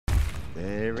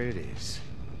There it is.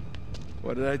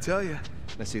 What did I tell you?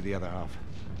 Let's see the other half.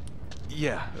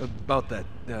 Yeah, about that,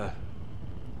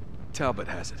 Talbot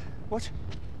has it. What?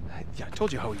 Yeah, I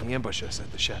told you how he ambushed us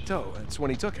at the chateau. That's when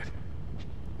he took it.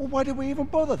 Well, why did we even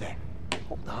bother then?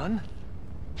 Hold on.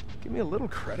 Give me a little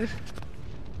credit.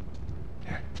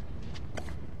 Here.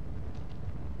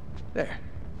 There.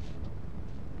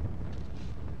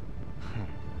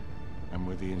 And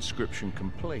with the inscription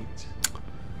complete,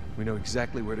 we know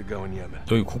exactly where to go in Yemen.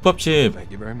 여기 국밥집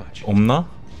Thank you very much. 없나?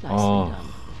 아,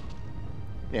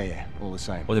 yeah, all the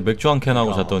same. 어제 맥주 한 캔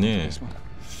하고 잤더니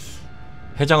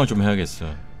해장을 좀 해야겠어.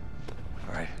 All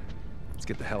right, let's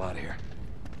get the hell out of here.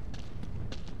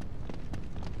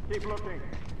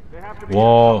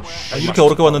 와, 이렇게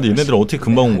어렵게 왔는데 얘네들은 어떻게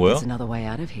금방 온 거야?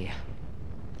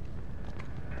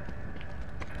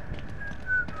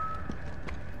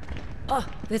 Oh,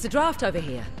 there's a draft over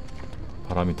here.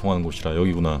 바람이 통하는 곳이라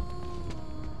여기구나.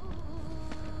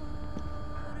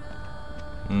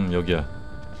 여기야.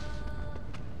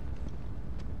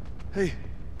 Hey,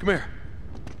 come here.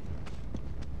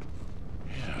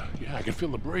 Yeah, I can feel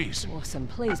the breeze. Awesome.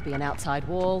 Please be an outside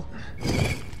wall.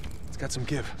 It's got some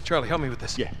give. Charlie, help me with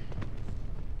this. Yeah.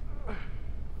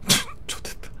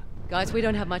 좋겠다. Guys, we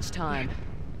don't have much time.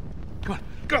 Come on,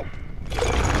 go.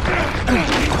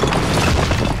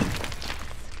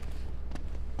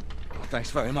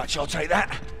 Thanks very much. I'll take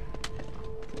that.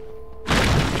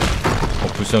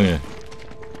 불쌍해.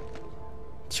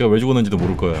 지가 왜 죽었는지도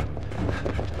모를 거야.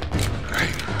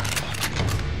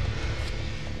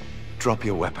 Drop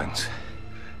your weapons.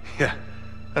 Yeah,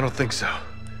 I don't think so.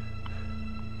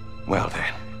 Well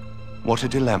then, what a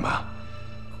dilemma.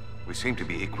 We seem to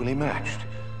be equally matched.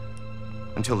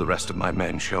 Until the rest of my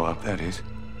men show up, that is.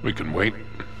 We can wait.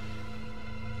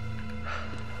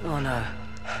 Oh no.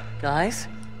 Guys?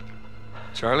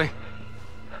 Charlie?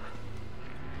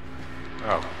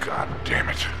 Oh, God damn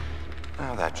it.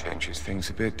 Oh, that changes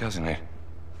things a bit, doesn't it?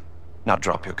 Now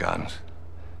drop your guns.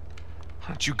 Why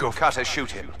don't you go? Carter,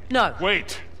 shoot him. No.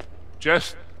 Wait.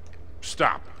 Just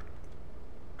stop.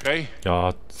 Okay?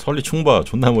 야, 설리 총봐.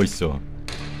 존나 멋있어.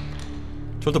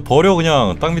 저것도 버려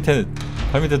그냥. 땅 밑에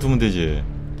발 밑에 두면 되지.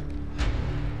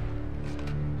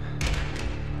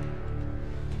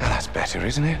 Now that's better,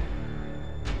 isn't it?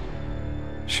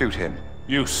 Shoot him.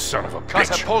 You son of a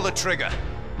Carter, bitch. pull the trigger.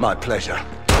 My pleasure.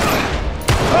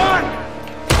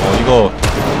 이거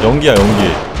연기야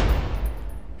연기.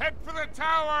 Head for the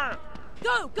tower.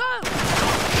 Go, go!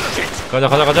 가자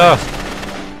가자 가자.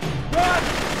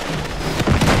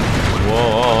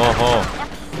 와.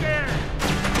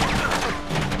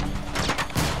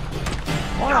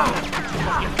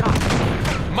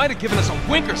 Might have given us a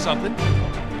wink or something.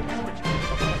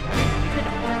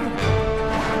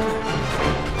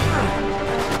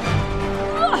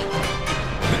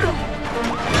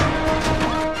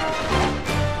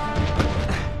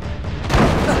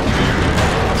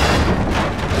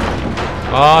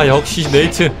 아 역시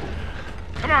네이트.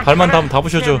 발만 닿으면 다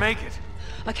부셔줘.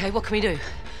 Okay, what can we do?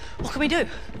 What can we do?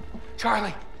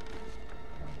 Charlie.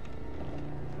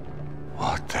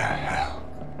 What the hell?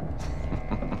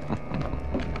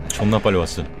 존나 빨리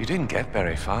왔어. You didn't get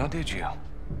very far, did you?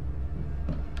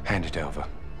 Hand it over.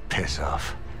 Piss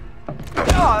off.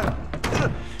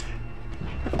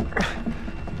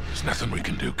 There's nothing we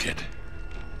can do, kid.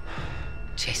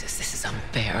 Jesus, this is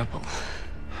unbearable.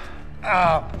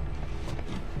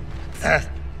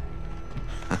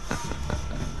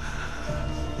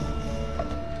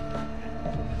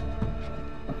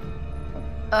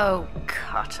 Oh,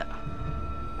 Carter.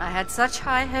 I had such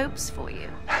high hopes for you.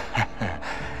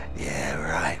 Yeah,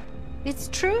 right. It's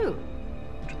true.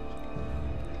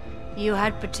 You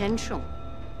had potential.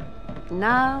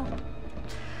 Now,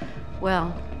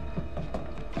 well,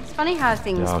 it's funny how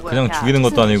things 야, work 그냥 out. 죽이는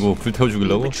것도 isn't it? 아니고 불태워 You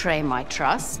죽이려고? betray my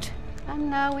trust, and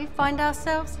now we find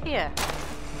ourselves here.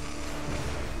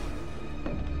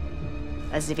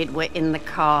 As if it were in the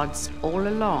cards all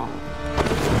along.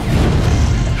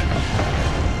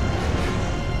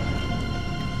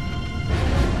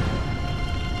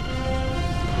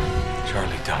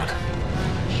 Charlie, don't.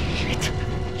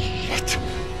 Shit.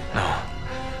 No.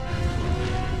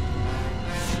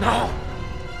 No!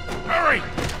 Hurry!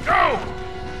 Go!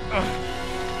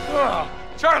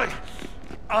 Charlie!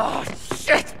 Oh,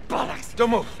 shit! Bollocks!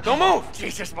 Don't move! Don't move!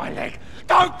 Jesus, my leg!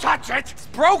 Don't touch it! It's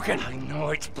broken! I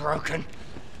know it's broken.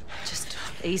 Just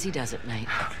easy does it, Nate.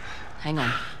 Hang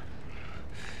on.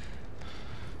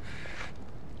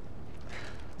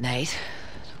 Nate,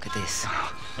 look at this.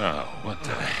 Oh, what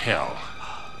the hell?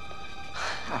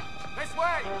 This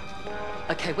way!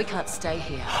 Okay, we can't stay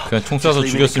here. 그냥 총 쏴서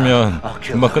죽였으면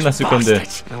금방 끝났을 건데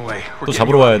No way. 또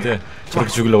잡으러 와야 돼.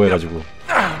 저렇게 죽이려고 해가지고.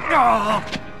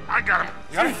 I got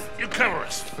him. You cover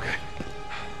us. Okay.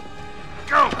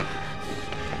 Go.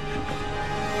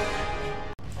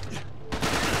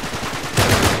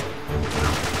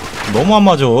 너무 안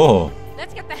맞아.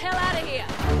 Let's get the hell out of here.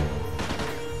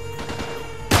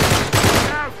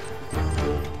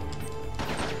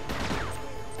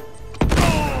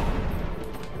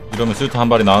 이러면 수류탄 한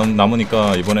발이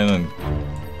남으니까 이번에는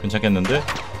괜찮겠는데?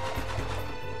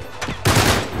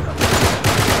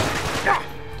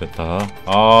 됐다.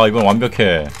 아, 이번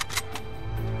완벽해.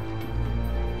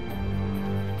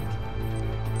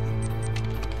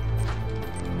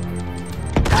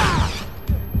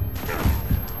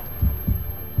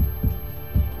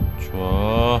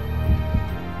 좋아.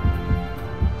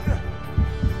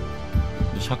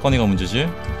 이제 샷건이가 문제지?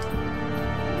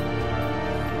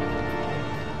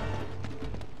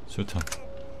 수류탄.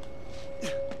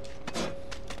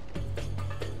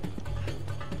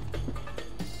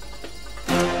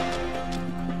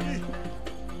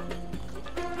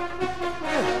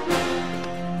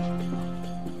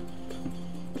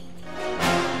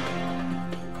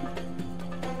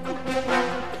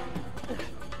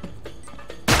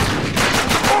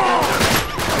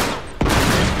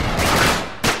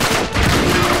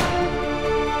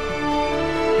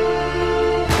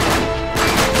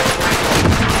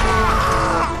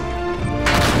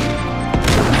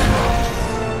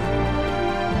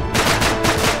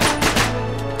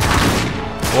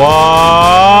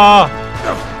 와,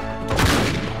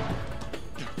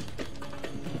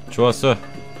 좋았어.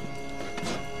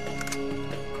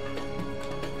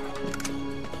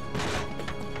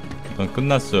 이건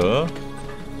끝났어.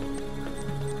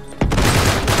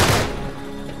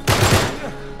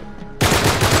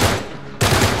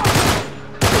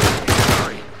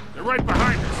 They're right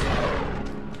behind us.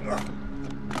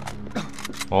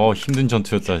 힘든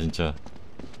전투였다 진짜.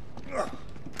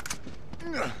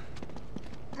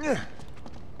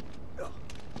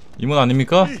 이 문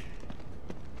아닙니까?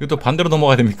 이거 또 반대로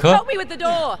넘어가야 됩니까? Help me with the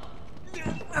door.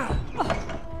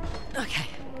 Okay,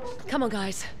 come on,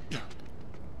 guys.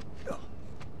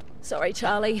 Sorry,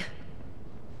 Charlie.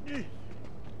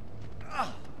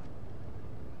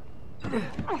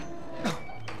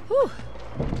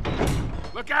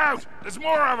 Look out! There's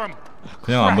more of them.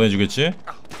 그냥 안 보내주겠지?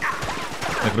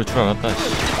 나 그럴 줄 알았다.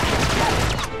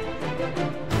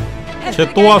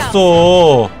 쟤 또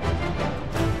왔어.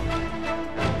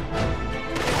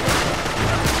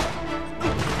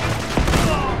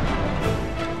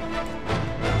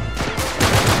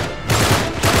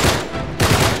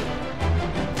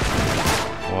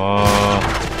 와.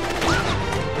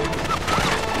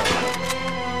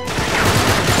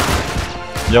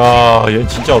 야, 얘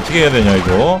진짜 어떻게 해야 되냐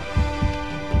이거?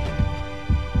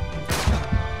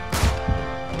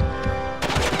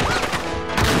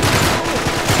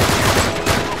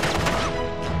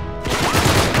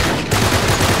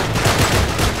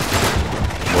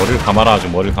 머리를 감아라. 아주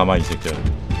머리를 감아 이 새끼야.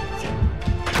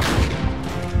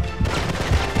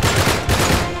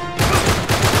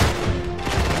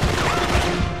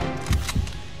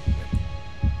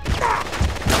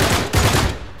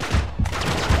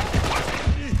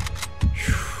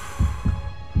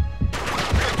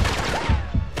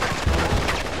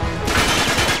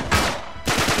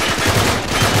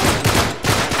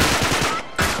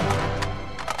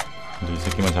 이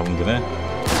새끼만 잡으면 되네.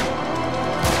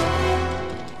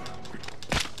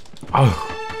 아휴,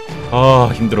 아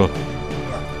힘들어.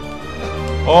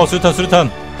 수류탄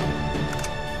수류탄.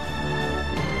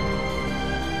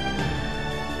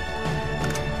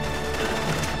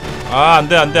 아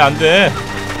안돼 안돼 안돼.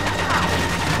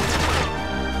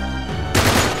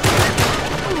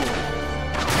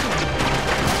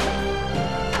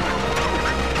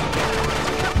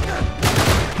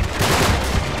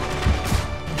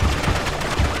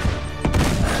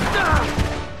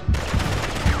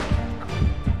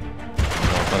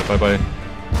 빨리.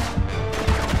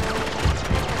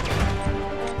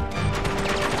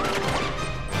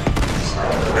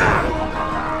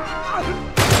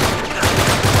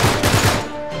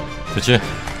 됐지?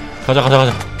 가자.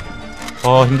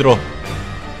 힘들어.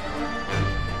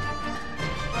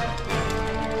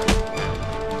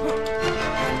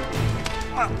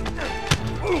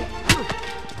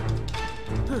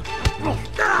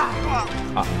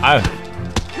 아유.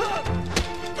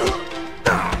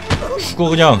 죽어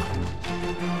그냥.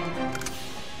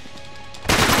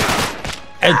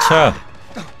 에차.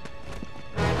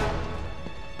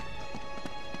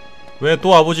 왜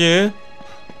또 아버지?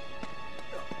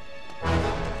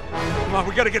 Come on,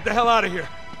 we gotta get the hell out of here.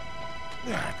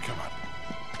 Yeah, come on.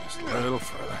 Just a little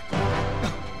further.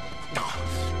 No,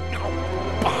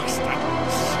 bastard!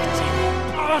 Shitty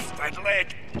bastard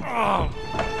leg! Oh!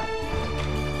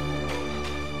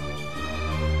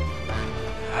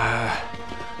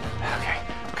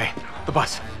 Okay. The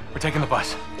bus. We're taking the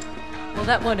bus. Well,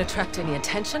 that won't attract any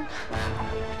attention.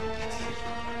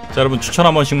 자, 여러분 추천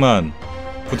한 번씩만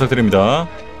부탁드립니다.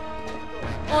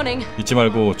 Morning. 잊지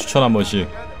말고 추천 한 번씩.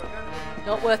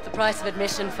 Not worth the price of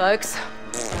admission, folks.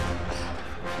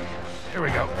 Here we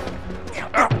go.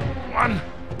 1,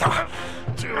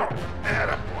 2,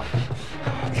 attaboy.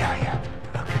 Yeah.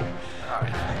 Okay. All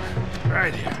right.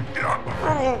 Right here.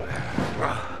 All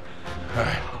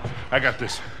right. I got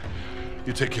this.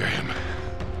 You take care of him.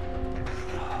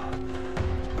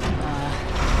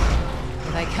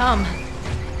 Here they come.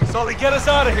 Sully, get us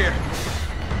out of here.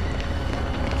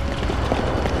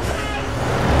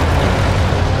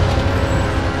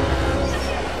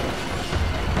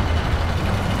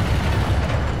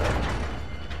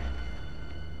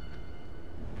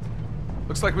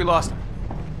 Looks like we lost him.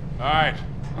 All right.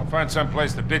 I'll find some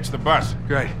place to ditch the bus.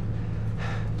 Great.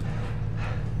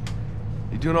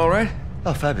 You doing all right?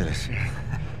 Oh, fabulous.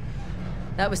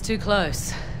 That was too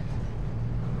close.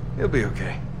 He'll be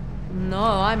okay. No,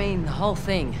 I mean the whole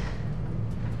thing.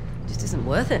 Just isn't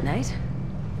worth it, Nate.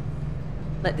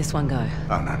 Let this one go.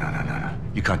 Oh, no.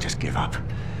 You can't just give up.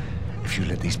 If you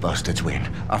let these bastards win,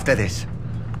 after this,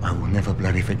 I will never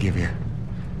bloody forgive you.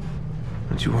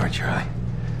 Don't you worry, Charlie.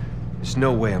 There's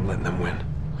no way I'm letting them win.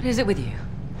 What is it with you?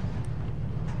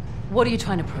 What are you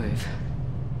trying to prove?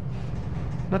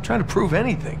 I'm not trying to prove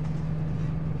anything.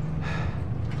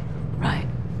 Right.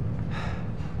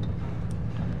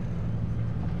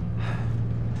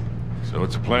 So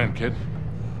what's the plan, kid?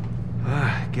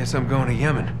 Guess I'm going to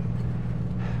Yemen.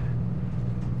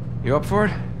 You up for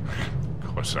it?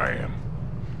 Of course I am.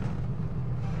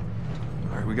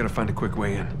 All right, we gotta find a quick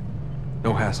way in.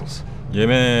 No hassles.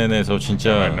 예멘에서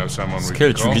진짜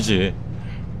스케일 죽이지.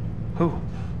 Who?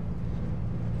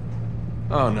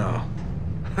 Oh, no.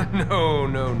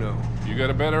 No. You got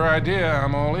a better idea,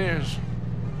 I'm all ears.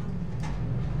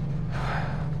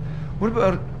 What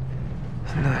about...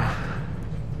 No.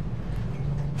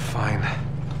 Fine.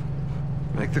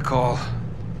 Make the call.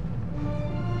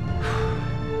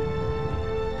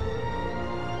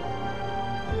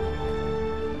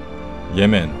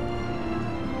 예멘.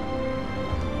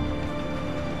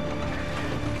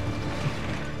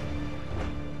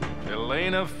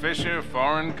 Elena Fisher,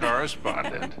 foreign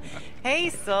correspondent. Hey,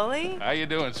 Sully. How you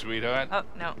doing, sweetheart? Oh,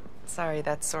 no. Sorry,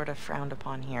 that's sort of frowned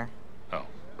upon here. Oh,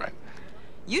 right.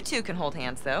 You two can hold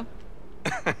hands, though.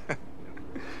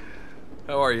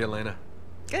 How are you, Elena?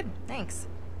 Good, thanks.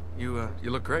 You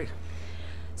look great.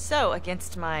 So,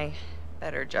 against my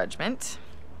better judgment,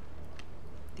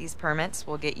 these permits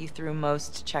will get you through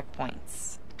most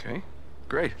checkpoints. Okay,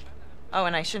 great. Oh,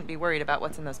 and I shouldn't be worried about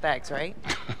what's in those bags, right?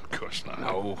 Of course not.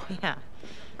 No. Yeah.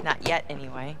 Not yet,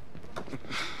 anyway.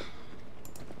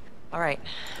 All right.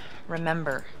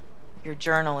 Remember, you're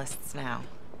journalists now.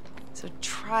 So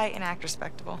try and act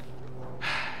respectable.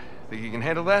 Think you can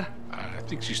handle that? I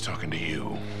think she's talking to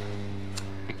you.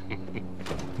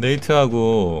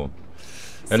 네이트하고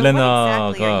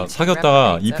엘레나가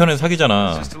사귀었다가 2편에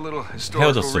사귀잖아. Just a little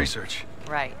historical research.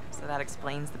 Right. So that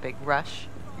explains the big rush.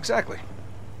 Exactly.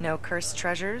 No cursed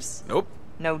treasures? Nope.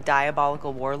 No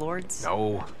diabolical warlords?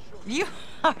 No. You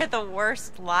are the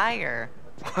worst liar.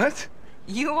 What?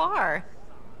 You are.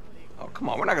 Oh, come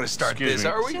on. We're not going to start Excuse this, me.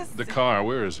 are we? Just- The car,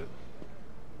 where is it?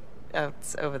 Oh,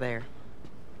 it's over there.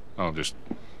 I'll just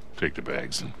take the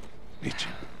bags and meet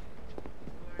you.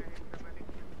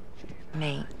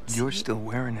 Nate. You're still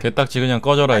wearing it. 개딱지 그냥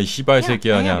꺼져라 이 씨발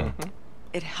새끼야 그냥.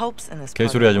 It helps in this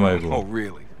개소리 하지 말고. Oh,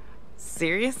 really?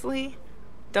 Seriously?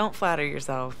 Don't flatter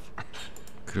yourself.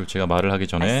 그리고 제가 말을 하기 I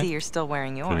전에 see you're still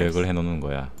wearing yours. 블랙을 해놓는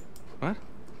거야. What?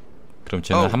 그럼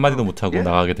쟤는 Oh, 한마디도 못하고 yeah.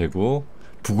 나가게 되고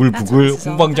부글부글 That's what this is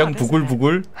all 홍방장 about, isn't it?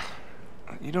 부글부글.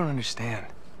 You don't understand.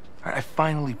 I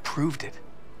finally proved it.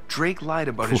 Drake lied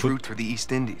about his route for the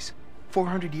East Indies.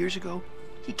 400 years ago,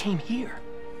 he came here.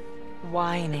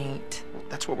 Why, Nate?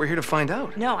 That's what we're here to find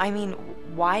out. No, I mean,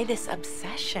 why this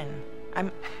obsession?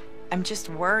 I'm just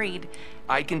worried.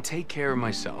 I can take care of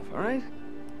myself, all right?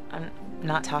 I'm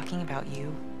not talking about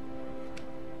you.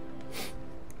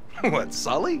 What,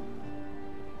 Sully?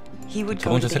 He would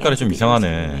go to 자동차 the 색깔이 end 좀 of the earth with me,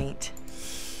 이상하네. Nate.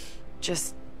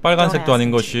 Just 빨간색도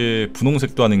아닌 것이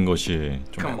분홍색도 아닌 것이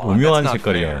좀 Come on, 오묘한 that's not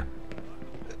색깔이야. fair.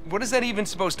 What is that even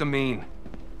supposed to mean?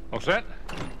 What's that?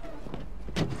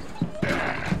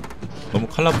 너무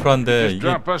컬러풀한데 Just 이게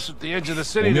drop us at the edge of the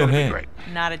city. That'd be 오묘해. great.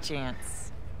 not a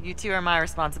chance. You two are my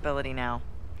responsibility now.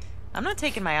 I'm not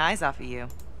taking my eyes off of you.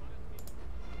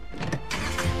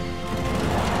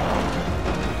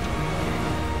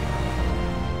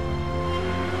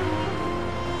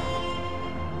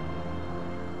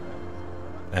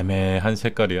 애매한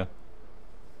색깔이야.